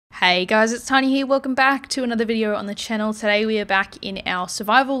Hey guys, it's Tiny here. Welcome back to another video on the channel. Today we are back in our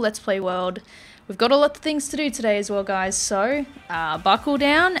survival Let's Play world. We've got a lot of things to do today as well, guys, so buckle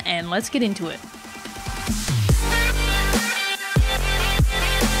down and let's get into it.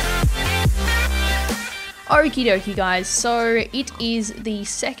 Okie dokie guys, so it is the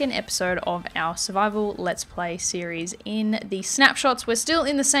second episode of our survival Let's Play series in the snapshots. We're still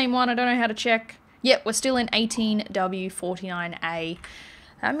in the same one, I don't know how to check. Yep, we're still in 18W49A.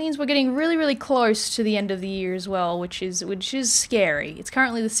 That means we're getting really close to the end of the year as well, which is scary. It's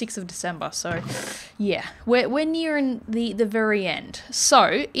currently the 6th of December, so yeah, we're nearing the very end.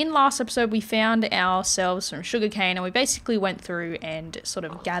 So, in last episode we found ourselves some sugarcane, and we basically went through and sort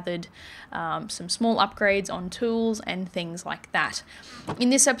of gathered some small upgrades on tools and things like that.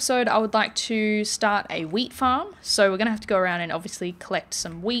 In this episode I would like to start a wheat farm, so we're going to have to go around and obviously collect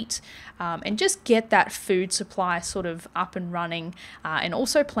some wheat and just get that food supply sort of up and running, and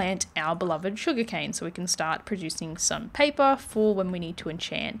also plant our beloved sugarcane so we can start producing some paper for when we need to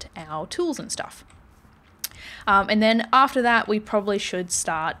enchant our tools and stuff. And then after that we probably should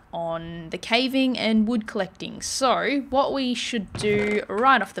start on the caving and wood collecting. So what we should do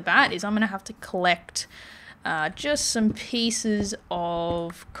right off the bat is I'm going to have to collect just some pieces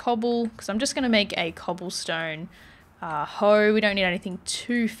of cobble, because I'm just going to make a cobblestone hoe. We don't need anything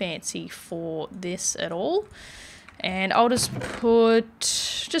too fancy for this at all. And I'll just put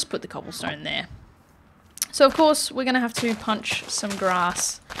the cobblestone there. So of course we're going to have to punch some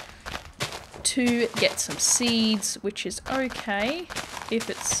grass to get some seeds, which is okay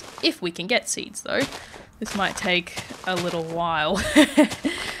if we can get seeds though. This might take a little while.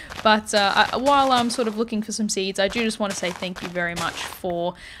 But while I'm sort of looking for some seeds, I do just want to say thank you very much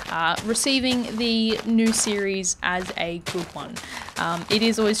for receiving the new series as a good one. It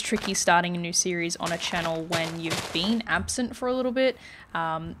is always tricky starting a new series on a channel when you've been absent for a little bit,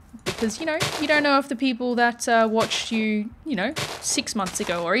 because, you know, you don't know if the people that watched you, 6 months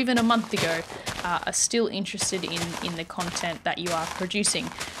ago or even a month ago are still interested in the content that you are producing.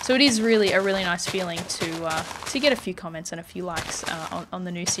 So it is really a really nice feeling to get a few comments and a few likes on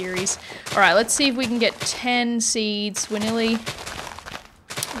the new series. Alright, let's see if we can get 10 seeds. We're nearly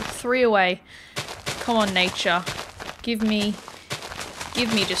 3 away. Come on, nature. Give me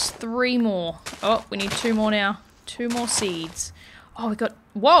just 3 more. Oh, we need 2 more now. 2 more seeds. Oh, we got...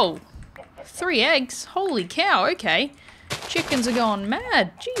 Whoa! 3 eggs? Holy cow, okay. Chickens are going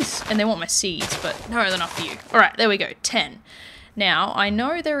mad. Jeez. And they want my seeds, but no, they're not for you. Alright, there we go. 10. Now, I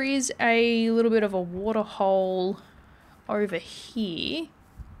know there is a little bit of a water hole over here.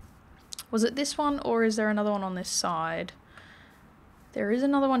 Was it this one, or is there another one on this side? There is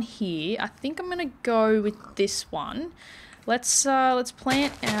another one here. I think I'm going to go with this one. Let's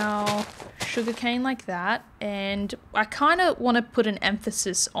plant our sugarcane like that, and I kind of want to put an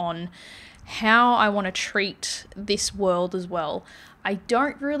emphasis on how I want to treat this world as well. I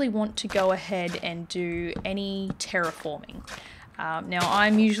don't really want to go ahead and do any terraforming. Now,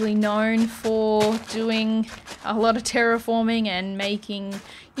 I'm usually known for doing a lot of terraforming and making,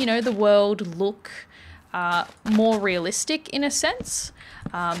 the world look more realistic in a sense.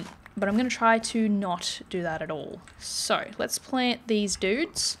 But I'm going to try to not do that at all. So, let's plant these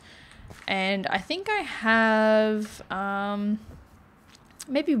dudes. And I think I have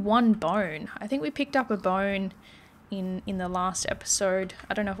maybe 1 bone. I think we picked up a bone in the last episode.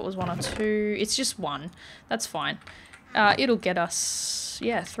 I don't know if it was 1 or 2. It's just 1. That's fine. It'll get us,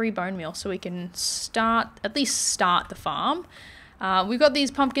 3 bone meal, so we can at least start the farm. We've got these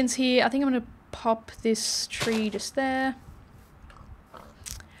pumpkins here. I think I'm going to pop this tree just there.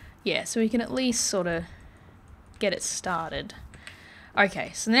 Yeah, so we can at least sort of get it started. Okay,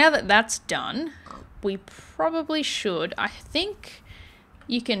 so now that that's done, we probably should, I think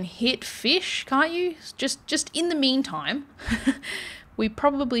you can hit fish, can't you? Just in the meantime, we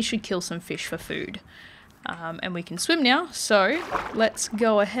probably should kill some fish for food. And we can swim now, so let's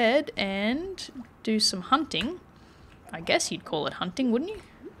go ahead and do some hunting. I guess you'd call it hunting, wouldn't you?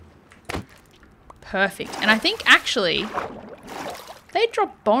 Perfect. And I think actually they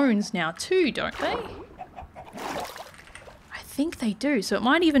drop bones now too, don't they? I think they do, so it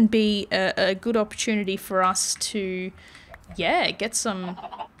might even be a good opportunity for us to, get some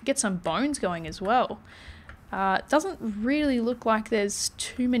bones going as well. It doesn't really look like there's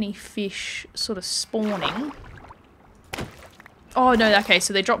too many fish sort of spawning. Oh no, okay,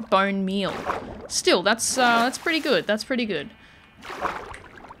 so they drop bone meal. Still, that's pretty good. That's pretty good.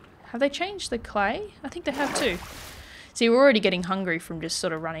 Have they changed the clay? I think they have too. See, we're already getting hungry from just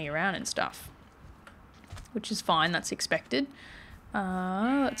sort of running around and stuff, which is fine. That's expected.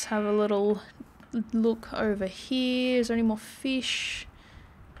 Let's have a little look over here. Is there any more fish?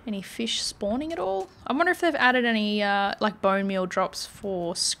 Any fish spawning at all? I wonder if they've added any like bone meal drops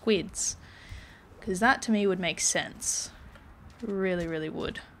for squids. Because that to me would make sense. Really, really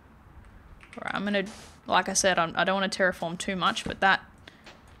would. Alright, I'm gonna, like I said, I don't want to terraform too much, but that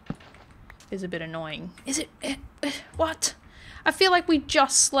is a bit annoying. Is it? What? I feel like we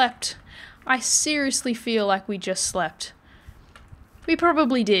just slept. I seriously feel like we just slept. We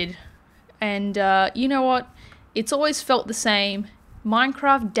probably did. And you know what? It's always felt the same.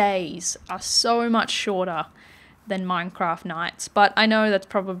 Minecraft days are so much shorter than Minecraft nights. But I know that's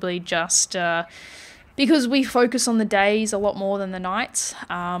probably just because we focus on the days a lot more than the nights.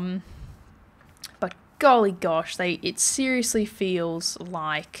 But golly gosh, it seriously feels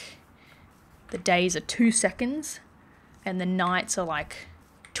like the days are 2 seconds and the nights are like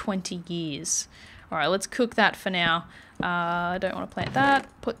 20 years. Alright, let's cook that for now. I don't want to plant that.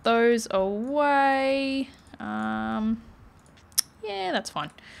 Put those away. Yeah, that's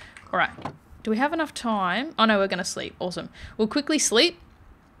fine. Alright, do we have enough time? Oh no, we're going to sleep. Awesome. We'll quickly sleep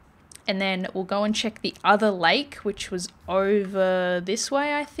and then we'll go and check the other lake, which was over this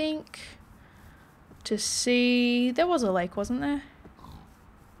way, I think. To see... There was a lake, wasn't there?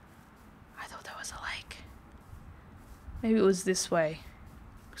 I thought there was a lake. Maybe it was this way.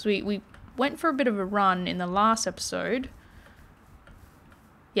 Because we went for a bit of a run in the last episode.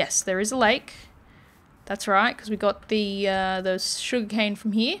 Yes, there is a lake. That's right, because we got the sugarcane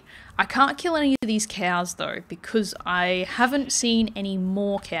from here. I can't kill any of these cows, though, because I haven't seen any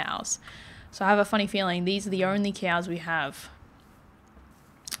more cows. So I have a funny feeling these are the only cows we have.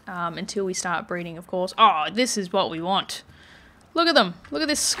 Until we start breeding, of course. Oh, this is what we want. Look at them. Look at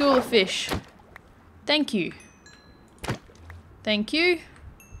this school of fish. Thank you. Thank you.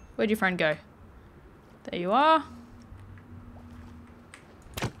 Where'd your friend go? There you are.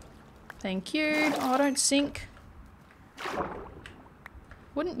 Thank you. Oh, don't sink.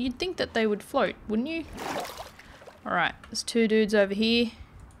 You'd think that they would float, wouldn't you? Alright, there's 2 dudes over here.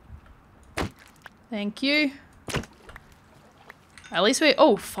 Thank you. At least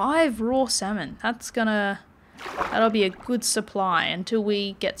oh, 5 raw salmon. That'll be a good supply until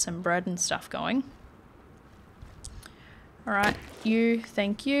we get some bread and stuff going. Alright,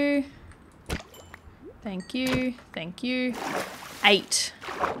 thank you. Thank you, thank you. 8.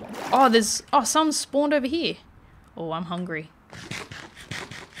 Oh, some spawned over here. Oh, I'm hungry.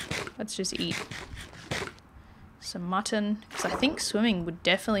 Let's just eat some mutton. Because I think swimming would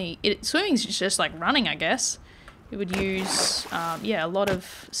definitely... Swimming's just like running, I guess. It would use, yeah, a lot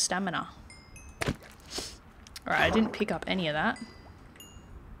of stamina. Alright, I didn't pick up any of that.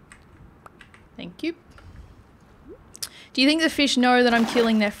 Thank you. Do you think the fish know that I'm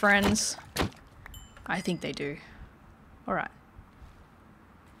killing their friends? I think they do. Alright.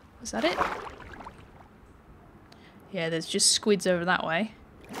 Was that it? Yeah, there's just squids over that way.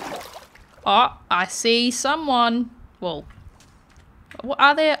 Oh, I see someone. Well,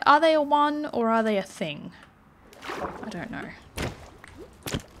 are they a one or are they a thing? I don't know.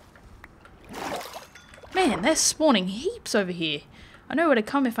 Man, they're spawning heaps over here. I know where to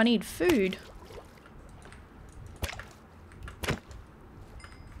come if I need food.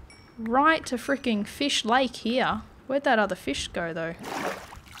 Right to freaking Fish Lake here. Where'd that other fish go, though?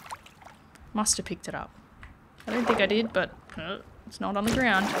 Must have picked it up. I don't think I did, but it's not on the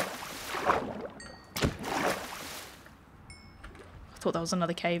ground. I thought that was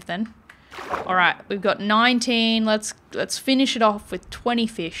another cave then. Alright, we've got 19. Let's finish it off with 20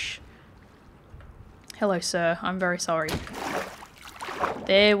 fish. Hello, sir. I'm very sorry.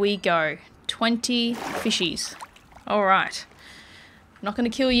 There we go. 20 fishies. Alright. I'm not going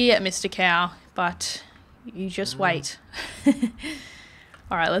to kill you yet, Mr. Cow, but you just wait.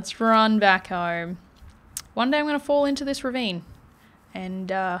 Alright, let's run back home. One day I'm going to fall into this ravine.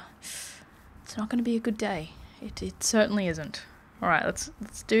 And it's not going to be a good day. It certainly isn't. Alright, let's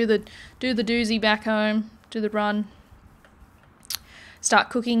do the doozy back home. Do the run.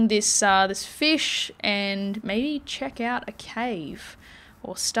 Start cooking this fish and maybe check out a cave.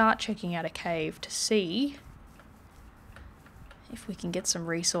 Or start checking out a cave to see if we can get some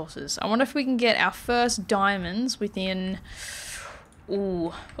resources. I wonder if we can get our first diamonds within...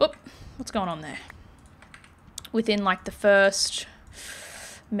 Ooh. Oop. What's going on there? Within like the first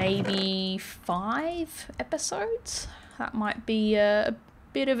maybe 5 episodes. That might be a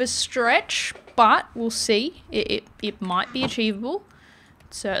bit of a stretch, but we'll see. It might be achievable.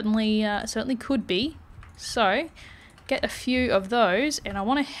 Certainly could be. So, get a few of those, and I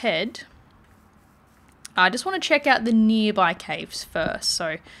want to head... I just want to check out the nearby caves first.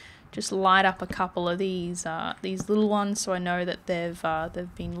 So, just light up a couple of these little ones, so I know that they've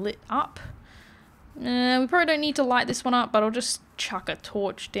been lit up. We probably don't need to light this one up, but I'll just chuck a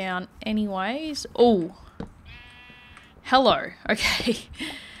torch down anyways. Oh. Hello. Okay.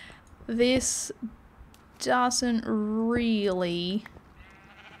 This doesn't really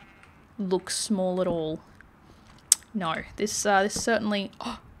look small at all. No, this certainly...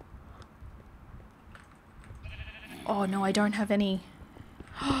 Oh no, I don't have any...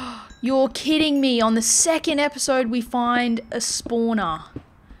 You're kidding me. On the second episode, we find a spawner.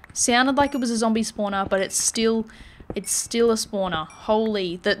 Sounded like it was a zombie spawner, but it's still a spawner.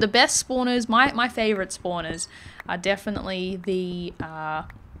 Holy. The best spawners, my favorite spawners, are definitely the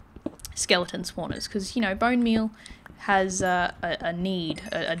skeleton spawners. Because, you know, bone meal has a need,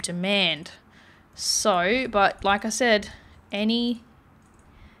 a demand. So, but like I said, any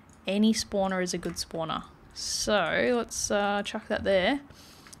spawner is a good spawner. So, let's chuck that there.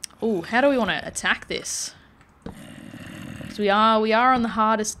 Oh, how do we want to attack this? Because we are on the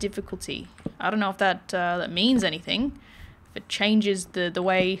hardest difficulty. I don't know if that means anything. If it changes the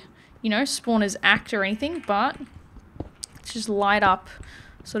way, you know, spawners act or anything, but let's just light up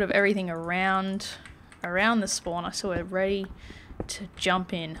sort of everything around the spawner so we're ready to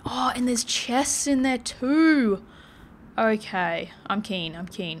jump in. Oh, and there's chests in there too. Okay, I'm keen.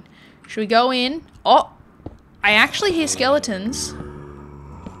 Should we go in? Oh, I actually hear skeletons.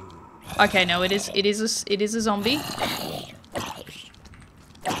 Okay, no, it is a zombie.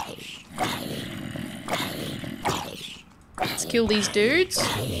 Let's kill these dudes.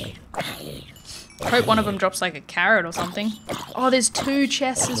 I hope one of them drops like a carrot or something. Oh, there's 2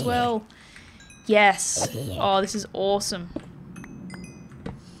 chests as well. Yes. Oh, this is awesome.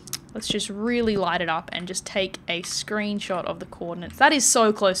 Let's just really light it up and just take a screenshot of the coordinates. That is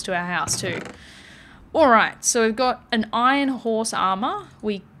so close to our house too. Alright, so we've got an iron horse armor.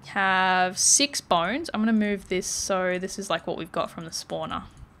 We have 6 bones. I'm going to move this so this is like what we've got from the spawner.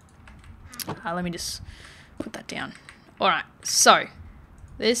 Let me just put that down. Alright, so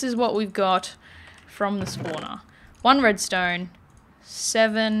this is what we've got from the spawner. 1 redstone,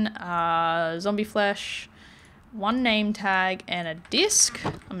 7 zombie flesh, 1 name tag, and a disc.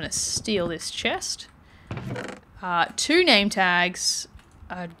 I'm going to steal this chest. 2 name tags,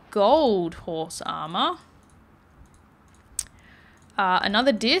 a gold horse armor,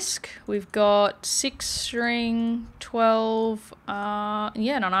 another disc. We've got 6 string, 12, yeah,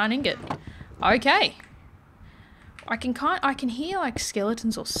 and an iron ingot. Okay. I can hear like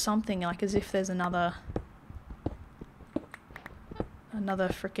skeletons or something, like as if there's another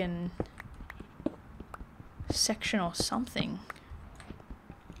frickin' section or something.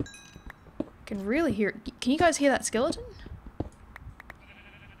 I can really hear it. Can you guys hear that skeleton?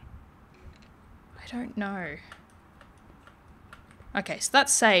 I don't know. Okay, so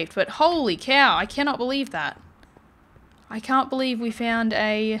that's saved, but holy cow, I cannot believe that. I can't believe we found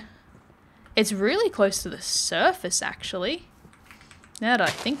a... It's really close to the surface, actually. Now that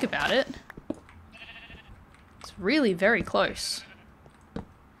I think about it. It's really very close.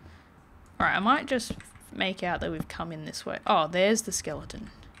 Alright, I might just make out that we've come in this way. Oh, there's the skeleton.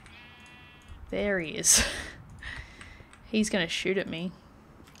 There he is. He's gonna shoot at me.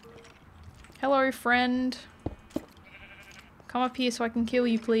 Hello, friend. Come up here so I can kill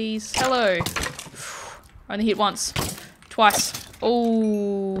you, please. Hello. Only hit once. Twice.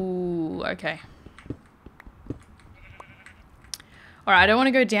 Oh, okay. Alright, I don't want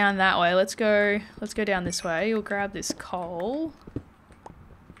to go down that way. Let's go down this way. We'll grab this coal.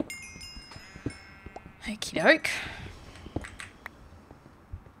 Okie doke.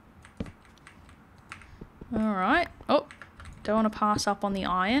 Alright. Oh, don't want to pass up on the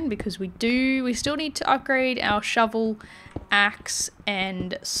iron because we still need to upgrade our shovel, axe,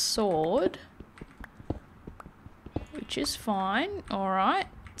 and sword. Which is fine. Alright.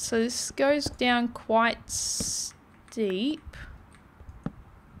 So this goes down quite steep.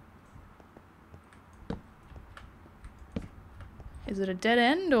 Is it a dead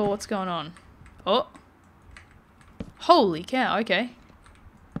end or what's going on? Oh. Holy cow, okay.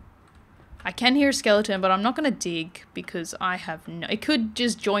 I can hear a skeleton, but I'm not going to dig because I have no... It could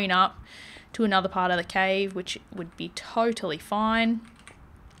just join up to another part of the cave, which would be totally fine.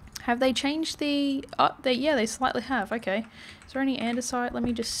 Have they changed the... Oh, yeah, they slightly have. Okay. Is there any andesite? Let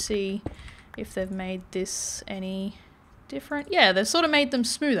me just see if they've made this any different. Yeah, they've sort of made them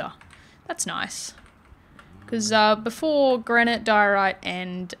smoother. That's nice. Because before, granite, diorite,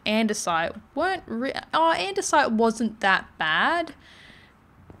 and andesite weren't... andesite wasn't that bad.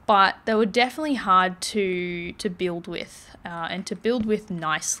 But they were definitely hard to build with. And to build with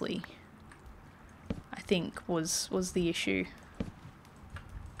nicely, I think, was the issue.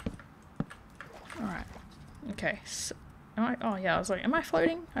 Alright. Okay. So, oh yeah, I was like, am I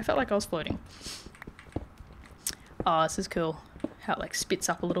floating? I felt like I was floating. Oh, this is cool. How it like spits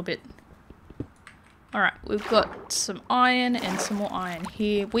up a little bit. Alright, we've got some iron and some more iron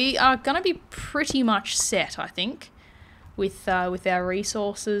here. We are going to be pretty much set, I think, with our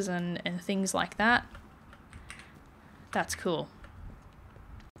resources and things like that. That's cool.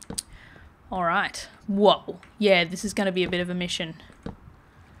 Alright. Whoa. Yeah, this is going to be a bit of a mission.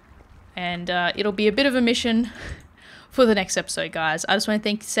 And it'll be a bit of a mission for the next episode, guys. I just want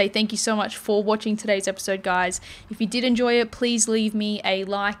to say thank you so much for watching today's episode, guys. If you did enjoy it, please leave me a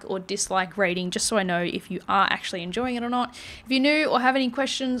like or dislike rating just so I know if you are actually enjoying it or not. If you're new or have any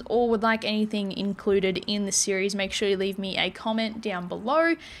questions or would like anything included in the series, make sure you leave me a comment down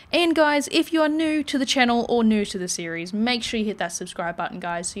below. And guys, if you are new to the channel or new to the series, make sure you hit that subscribe button,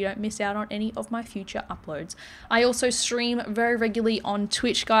 guys, so you don't miss out on any of my future uploads. I also stream very regularly on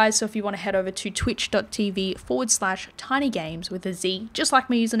Twitch, guys, so if you want to head over to twitch.tv/TinyGamez with a Z, just like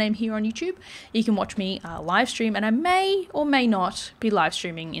my username here on YouTube. You can watch me live stream, and I may or may not be live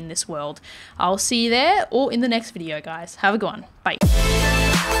streaming in this world. I'll see you there or in the next video, guys. Have a good one. Bye.